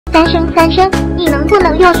三生，你能不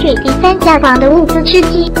能用雪地三角房的物资吃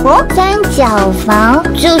鸡？哦，三角房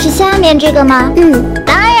就是下面这个吗？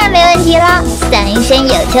当然没问题了，三生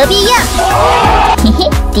有求必应。嘿嘿，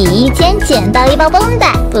第一天捡到一包绷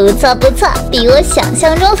带，不错，比我想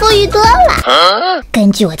象中富裕多了。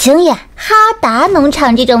根据我经验，哈达农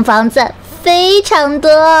场这种房子非常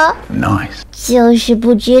多。Nice。就是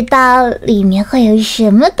不知道里面会有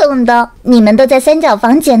什么东东。你们都在三角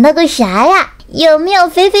房捡到个啥呀？有没有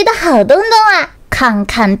肥肥的好东东啊？看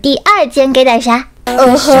看第二间给点啥？一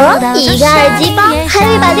个耳机包，还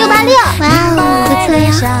有一把686。哇哦，不错呀。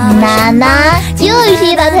那又是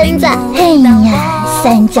一把喷子。哎呀，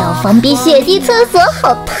三角房比雪地厕所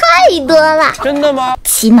好太多了。真的吗？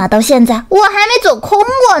起码到现在我还没走空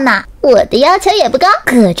过呢。我的要求也不高，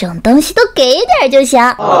各种东西都给点就行。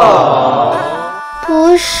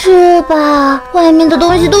不是吧？外面的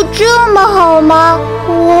东西都这么好吗？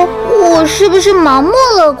我是不是盲目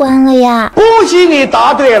乐观了呀？恭喜你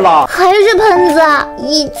答对了。还是喷子，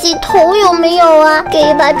一记头有没有啊？给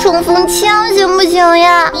一把冲锋枪行不行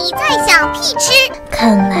呀？你在想屁吃？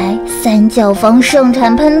看来三角房盛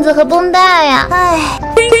产喷子和绷带呀。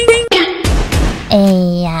哎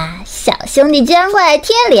呀，小兄弟居然过来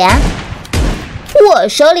贴脸！我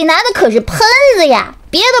手里拿的可是喷子呀，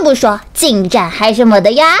别的不说，近战还是我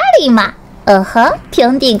的压力嘛。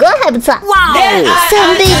平底锅还不错。哇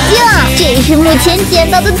，3倍镜，这是目前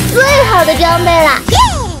捡到的最好的装备了。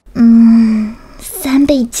3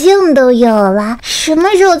倍镜都有了，什么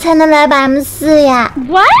时候才能来把 M4 呀？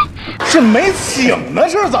 What？ 这没醒的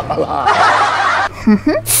事怎么了？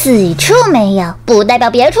此处没有，不代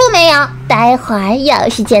表别处没有。待会儿要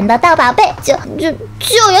是捡到大宝贝，就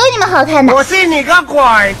有你们好看的。我信你个鬼！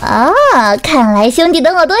看来兄弟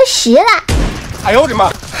等我多时了。哎呦我的妈！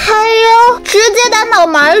还有，直接打脑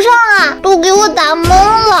门上啊，都给我打懵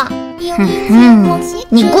了。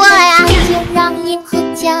你过来呀！让银河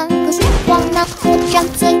降个下光，那虎张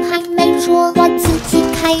嘴还没说话，自己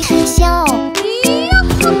开始笑。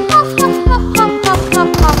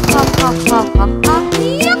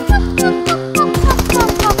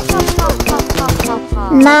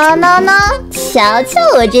那，瞧瞧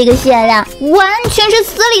我这个血量，完全是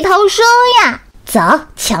死里逃生呀！走，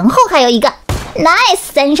墙后还有一个 ，nice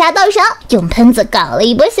 3杀到手，用喷子搞了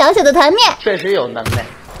一波小小的团灭，确实有能耐。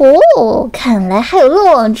看来还有漏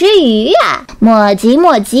网之鱼呀！莫急，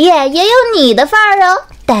也有你的份儿哦。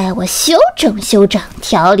待我休整，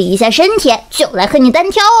调理一下身体，就来和你单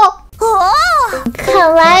挑哦。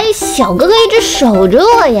看来小哥哥一直守着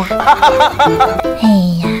我呀。哎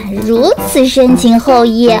呀，如此深情厚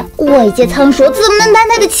谊，外界仓鼠怎么能担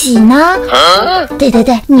待得起呢？对，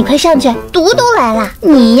你快上去，毒都来了，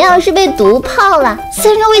你要是被毒泡了，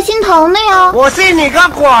三生会心疼的哟。我信你个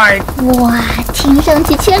鬼！哇，听上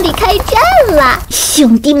去全力开战了，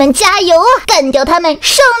兄弟们加油啊！干掉他们，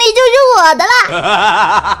胜利就是我的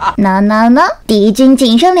了。那，敌军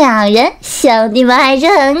仅剩2人，兄弟们还是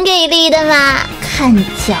很给力的嘛。看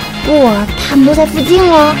脚步，他们都在附近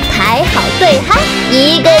哦，排好队嗨，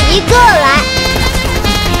一个一个来。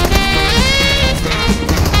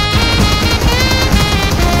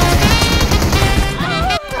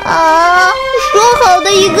说好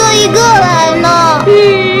的一个一个来呢？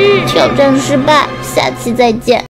挑战失败，下期再见。